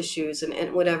cost issues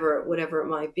and whatever it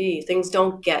might be. Things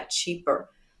don't get cheaper.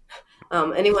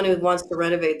 Anyone who wants to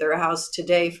renovate their house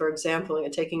today, for example,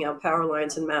 taking out power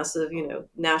lines and massive,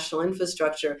 national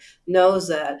infrastructure, knows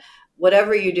that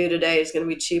whatever you do today is going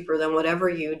to be cheaper than whatever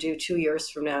you do 2 years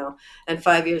from now, and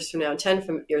 5 years from now, and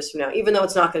 10 years from now, even though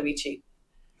it's not going to be cheap.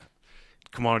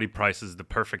 Commodity prices, the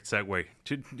perfect segue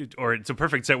it's a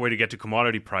perfect segue to get to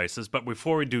commodity prices. But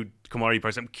before we do commodity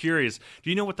prices, I'm curious, do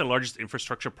you know what the largest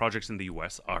infrastructure projects in the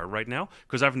US are right now?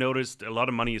 Because I've noticed a lot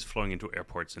of money is flowing into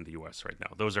airports in the US right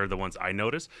now. Those are the ones I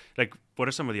notice. Like, what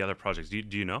are some of the other projects? Do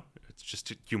you know? It's just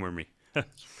to humor me.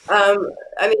 Um,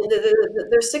 I mean,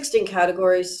 there's 16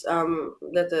 categories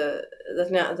that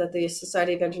the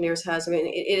Society of Engineers has. I mean,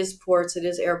 it is ports, it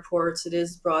is airports, it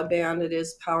is broadband, it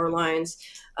is power lines,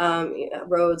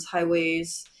 roads,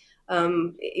 highways.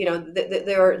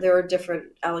 There are different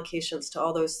allocations to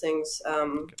all those things,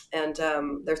 Okay. and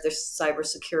there's cyber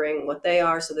securing what they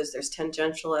are. So there's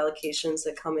tangential allocations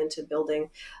that come into building.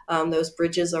 Those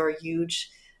bridges are a huge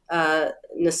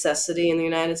necessity in the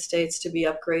United States to be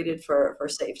upgraded for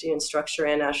safety and structure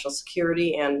and national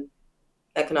security and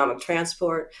economic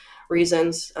transport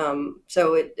reasons.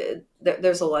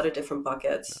 There's a lot of different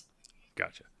buckets.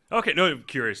 Gotcha. Okay, no, I'm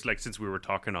curious. Like since we were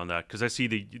talking on that, because I see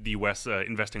the U.S.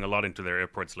 Investing a lot into their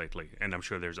airports lately, and I'm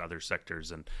sure there's other sectors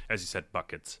and, as you said,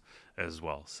 buckets as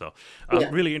well. So, Yeah.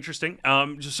 really interesting.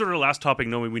 Just sort of the last topic,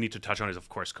 knowing we need to touch on is of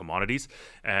course commodities,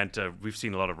 and we've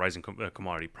seen a lot of rising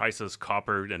commodity prices.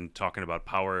 Copper, and talking about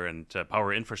power and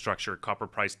power infrastructure. Copper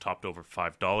price topped over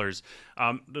 $5.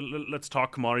 Let's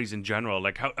talk commodities in general.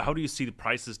 Like how do you see the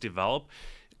prices develop?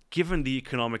 Given the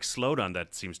economic slowdown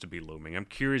that seems to be looming, I'm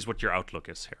curious what your outlook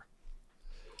is here.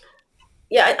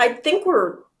 Yeah, I think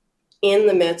we're in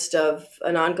the midst of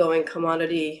an ongoing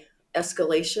commodity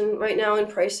escalation right now in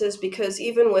prices because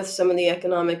even with some of the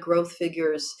economic growth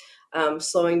figures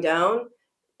slowing down,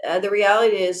 the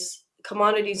reality is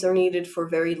commodities are needed for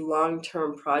very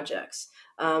long-term projects.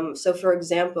 So, for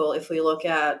example, if we look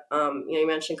at, you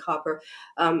mentioned copper,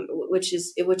 which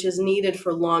is needed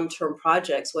for long-term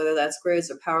projects, whether that's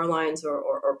grids or power lines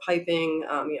or piping,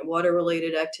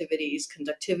 water-related activities,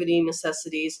 conductivity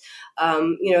necessities.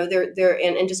 They're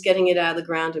and just getting it out of the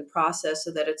ground and process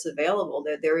so that it's available.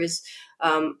 There is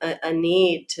a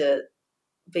need to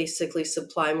basically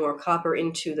supply more copper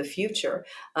into the future.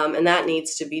 And that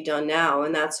needs to be done now.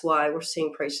 And that's why we're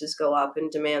seeing prices go up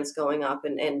and demands going up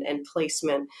and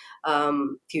placement,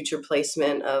 future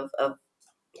placement of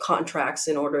contracts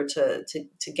in order to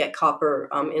get copper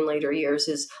in later years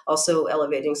is also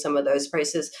elevating some of those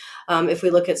prices. If we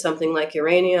look at something like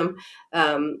uranium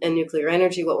and nuclear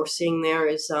energy, what we're seeing there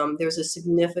is there's a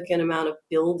significant amount of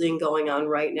building going on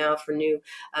right now for new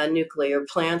nuclear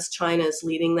plants. China is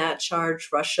leading that charge.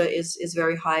 Russia is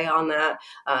very high on that.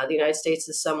 The United States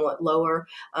is somewhat lower.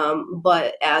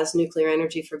 But as nuclear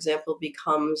energy, for example,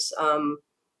 becomes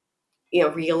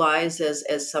realized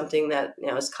as something that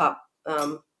is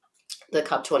the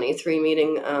COP23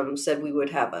 meeting said we would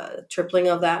have a tripling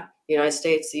of that. The United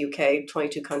States, the UK,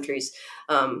 22 countries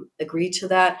agreed to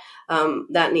that.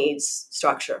 That needs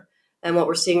structure. And what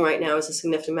we're seeing right now is a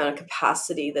significant amount of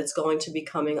capacity that's going to be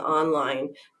coming online,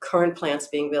 current plants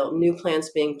being built, new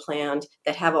plants being planned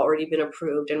that have already been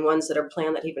approved, and ones that are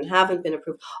planned that even haven't been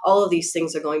approved. All of these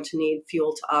things are going to need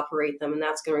fuel to operate them, and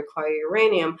that's going to require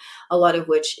uranium, a lot of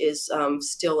which is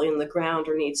still in the ground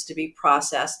or needs to be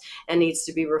processed and needs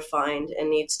to be refined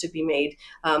and needs to be made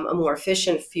a more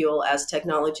efficient fuel as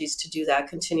technologies to do that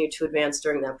continue to advance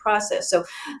during that process.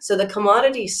 So the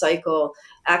commodity cycle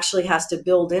actually has to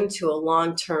build into a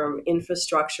long-term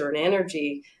infrastructure and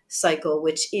energy cycle,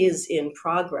 which is in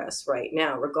progress right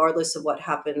now, regardless of what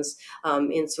happens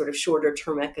in sort of shorter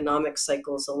term economic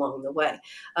cycles along the way.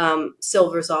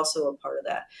 Silver is also a part of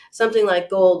that. Something like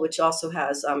gold, which also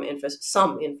has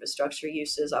some infrastructure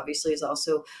uses, obviously has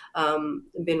also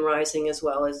been rising as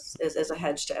well as a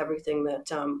hedge to everything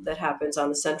that happens on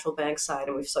the central bank side.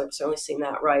 And we've certainly seen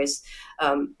that rise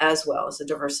as well as a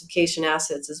diversification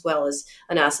assets, as well as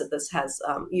an asset that has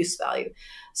use value.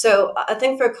 So I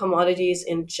think for commodities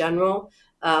in general,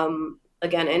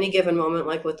 again, any given moment,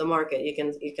 like with the market, you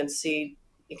can see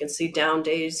down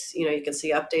days, you can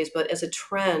see up days, but as a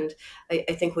trend, I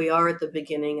think we are at the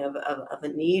beginning of a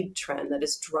need trend that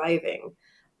is driving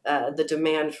the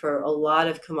demand for a lot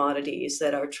of commodities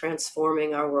that are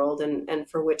transforming our world and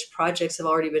for which projects have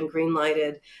already been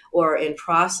greenlighted or in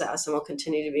process and will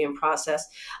continue to be in process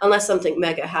unless something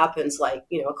mega happens like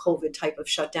a COVID type of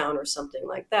shutdown or something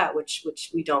like that, which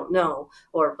we don't know,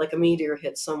 or like a meteor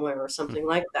hits somewhere or something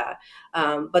like that.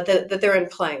 But that they're in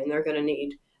play and they're going to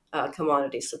need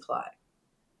commodity supply.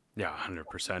 Yeah,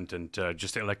 100%. And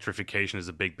just electrification is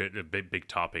a big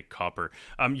topic. Copper,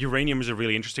 uranium is a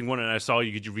really interesting one, and I saw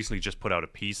you recently just put out a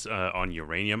piece on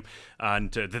uranium,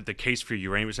 and the case for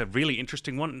uranium is a really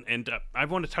interesting one. And I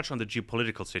want to touch on the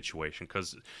geopolitical situation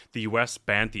because the U.S.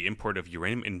 banned the import of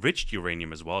uranium, enriched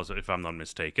uranium as well, if I'm not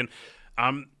mistaken.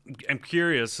 I'm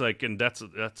curious, and that's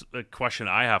a question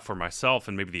I have for myself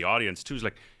and maybe the audience too. Is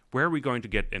like, where are we going to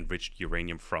get enriched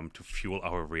uranium from to fuel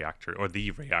our reactor or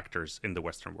the reactors in the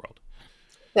Western world?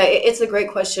 Yeah, it's a great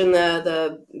question.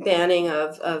 The banning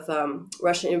of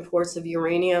Russian imports of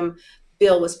uranium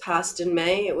bill was passed in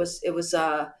May. It was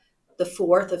the the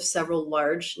fourth of several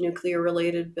large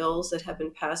nuclear-related bills that have been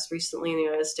passed recently in the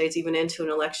United States, even into an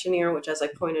election year, which, as I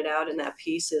pointed out in that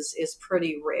piece, is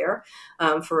pretty rare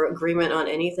for agreement on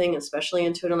anything, especially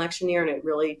into an election year. And it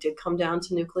really did come down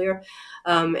to nuclear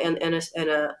and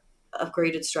a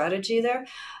upgraded strategy there.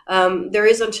 There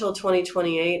is until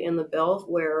 2028 in the bill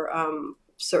where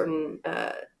certain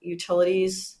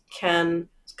utilities can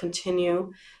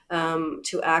continue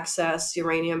to access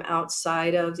uranium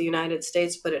outside of the United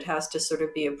States, but it has to sort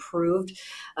of be approved.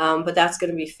 But that's going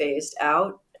to be phased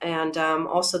out. And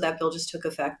also that bill just took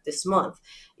effect this month,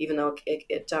 even though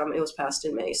it was passed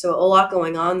in May. So a lot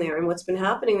going on there. And what's been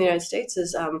happening in the United States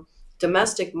is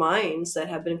domestic mines that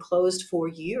have been closed for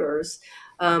years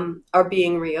are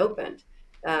being reopened.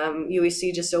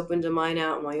 UEC just opened a mine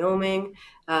out in Wyoming.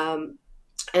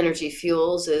 Energy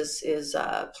Fuels is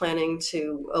planning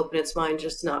to open its mine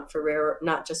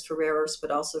not just for rare earths,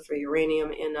 but also for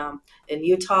uranium in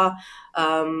Utah.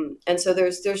 And so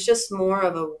there's just more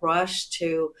of a rush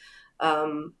to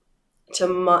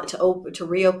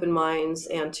reopen mines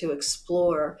and to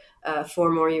explore for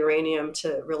more uranium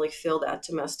to really fill that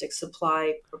domestic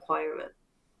supply requirement.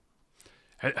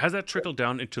 Has that trickled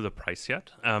down into the price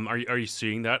yet? Are you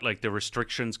seeing that, like the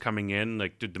restrictions coming in,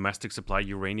 like the domestic supply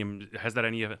uranium? Has that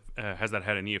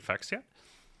had any effects yet?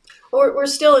 We're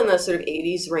still in the sort of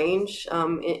 80s range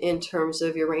in terms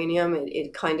of uranium.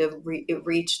 It kind of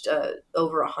reached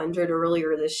over 100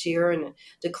 earlier this year, and it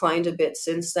declined a bit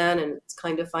since then, and it's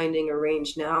kind of finding a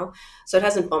range now. So it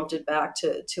hasn't bumped it back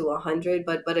to 100,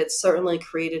 but it's certainly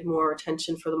created more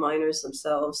attention for the miners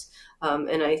themselves.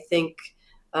 And I think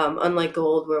unlike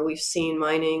gold, where we've seen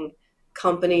mining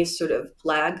companies sort of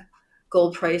lag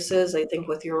gold prices, I think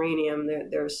with uranium,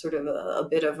 there's sort of a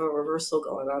bit of a reversal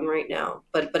going on right now.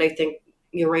 But I think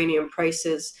uranium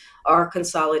prices are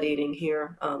consolidating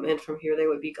here, and from here they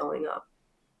would be going up.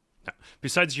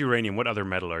 Besides uranium, what other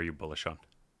metal are you bullish on?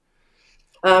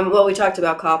 Well, we talked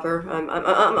about copper.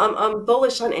 I'm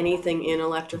bullish on anything in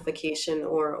electrification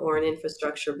or an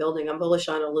infrastructure building. I'm bullish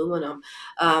on aluminum,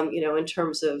 in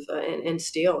terms of and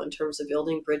steel in terms of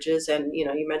building bridges, and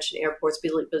you mentioned airports,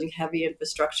 building heavy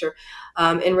infrastructure,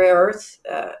 and rare earth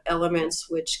elements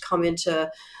which come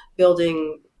into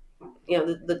building.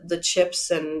 The chips,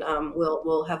 and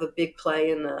will have a big play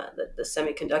in the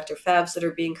semiconductor fabs that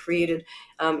are being created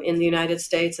in the United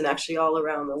States and actually all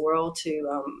around the world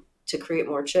to create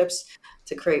more chips,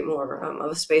 to create more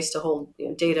of a space to hold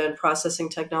data and processing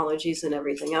technologies and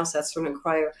everything else. That's going to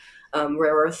require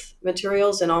rare earth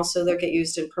materials, and also they get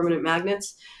used in permanent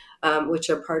magnets, which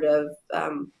are part of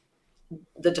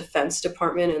the Defense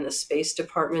Department and the Space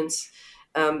Department's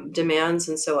demands.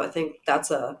 And so I think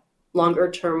that's a longer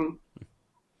term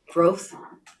growth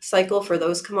cycle for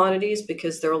those commodities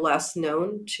because they're less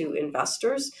known to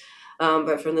investors.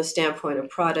 But from the standpoint of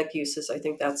product uses, I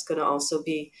think that's going to also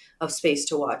be of space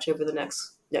to watch over the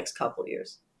next couple of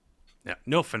years. Yeah,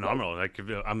 no, phenomenal. Like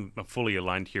I'm fully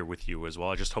aligned here with you as well.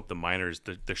 I just hope the miners,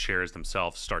 the shares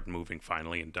themselves, start moving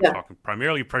finally. And I'm talking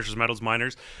primarily precious metals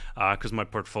miners, because my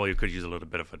portfolio could use a little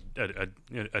bit of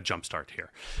a jump start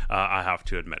here. I have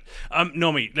to admit.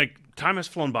 Nomi, like time has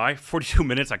flown by, 42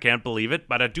 minutes. I can't believe it.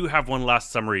 But I do have one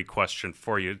last summary question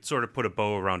for you. Sort of put a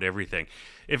bow around everything.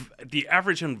 If the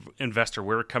average investor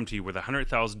were to come to you with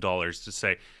 $100,000 to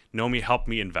say, Nomi, help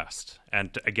me invest.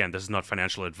 And again, this is not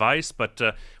financial advice, but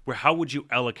how would you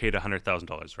allocate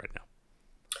 $100,000 right now?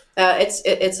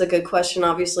 It's a good question.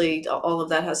 Obviously, all of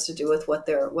that has to do with what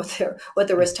their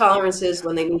risk tolerance is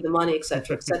when they need the money, et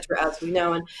cetera, as we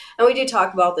know. And we do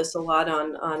talk about this a lot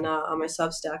on my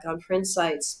Substack on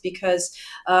Prinsights, because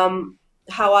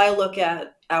how I look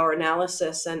at our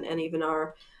analysis and even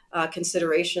our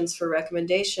considerations for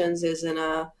recommendations is in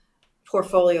a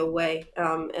portfolio way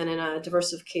and in a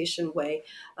diversification way.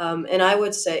 And I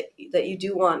would say that you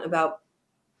do want about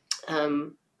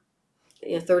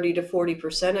 30 to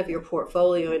 40% of your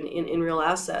portfolio in real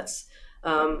assets.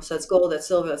 So that's gold, that's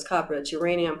silver, that's copper, that's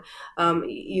uranium.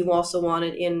 You also want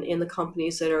it in the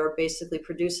companies that are basically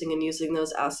producing and using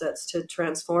those assets to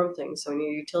transform things. So in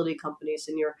your utility companies,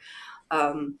 in your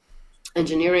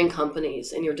engineering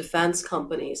companies, and your defense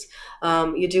companies.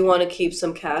 You do want to keep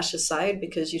some cash aside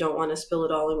because you don't want to spill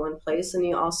it all in one place, and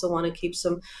you also want to keep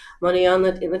some money in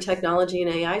the technology and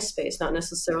AI space, not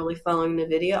necessarily following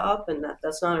NVIDIA up, and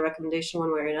that's not a recommendation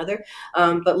one way or another,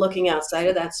 but looking outside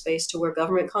of that space to where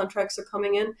government contracts are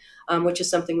coming in, which is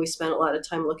something we spent a lot of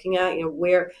time looking at.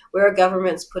 Where are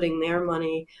governments putting their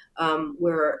money,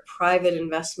 where private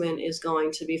investment is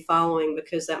going to be following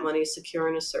because that money is secure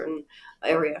in a certain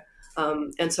area.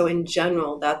 And so in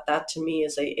general, that to me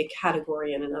is a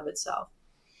category in and of itself.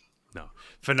 No,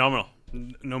 phenomenal.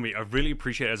 Nomi, I really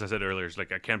appreciate it. As I said earlier, it's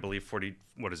like I can't believe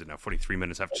 43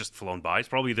 minutes have just flown by. It's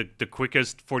probably the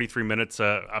quickest 43 minutes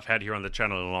I've had here on the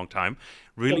channel in a long time.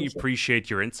 Really appreciate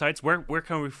your insights. Where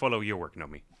can we follow your work,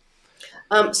 Nomi?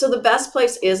 So the best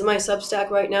place is my Substack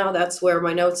right now. That's where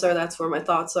my notes are. That's where my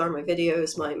thoughts are, my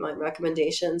videos, my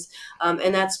recommendations.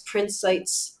 And that's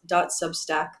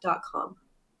prinsights.substack.com.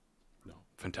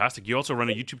 Fantastic. You also run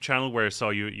a YouTube channel where I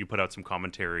saw you put out some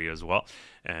commentary as well.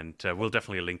 And we'll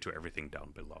definitely link to everything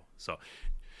down below. So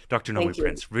Dr. Nomi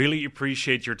Prins, really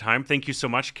appreciate your time. Thank you so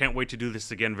much. Can't wait to do this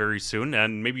again very soon.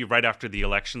 And maybe right after the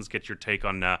elections, get your take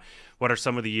on what are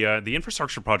some of the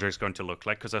infrastructure projects going to look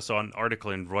like. Because I saw an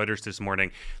article in Reuters this morning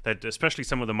that especially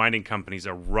some of the mining companies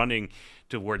are running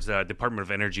towards the Department of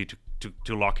Energy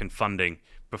to lock in funding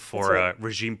before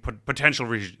potential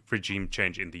regime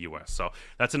change in the US. So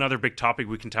that's another big topic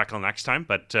we can tackle next time.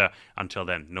 But until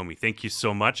then, Nomi, thank you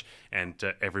so much. And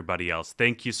everybody else,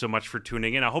 thank you so much for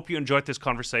tuning in. I hope you enjoyed this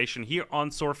conversation here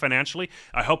on Soar Financially.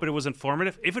 I hope it was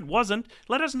informative. If it wasn't,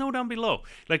 let us know down below.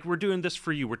 Like, we're doing this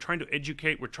for you. We're trying to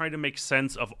educate. We're trying to make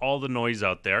sense of all the noise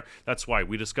out there. That's why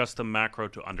we discuss the macro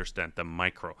to understand the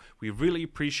micro. We really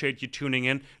appreciate you tuning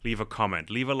in. Leave a comment,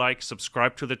 leave a like,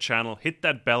 subscribe to the channel, hit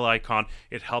that bell icon.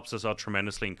 It helps us out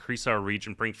tremendously, increase our reach,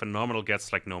 and bring phenomenal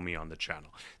guests like Nomi on the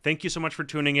channel. Thank you so much for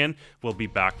tuning in. We'll be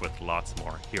back with lots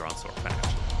more here on Soar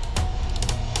Financial.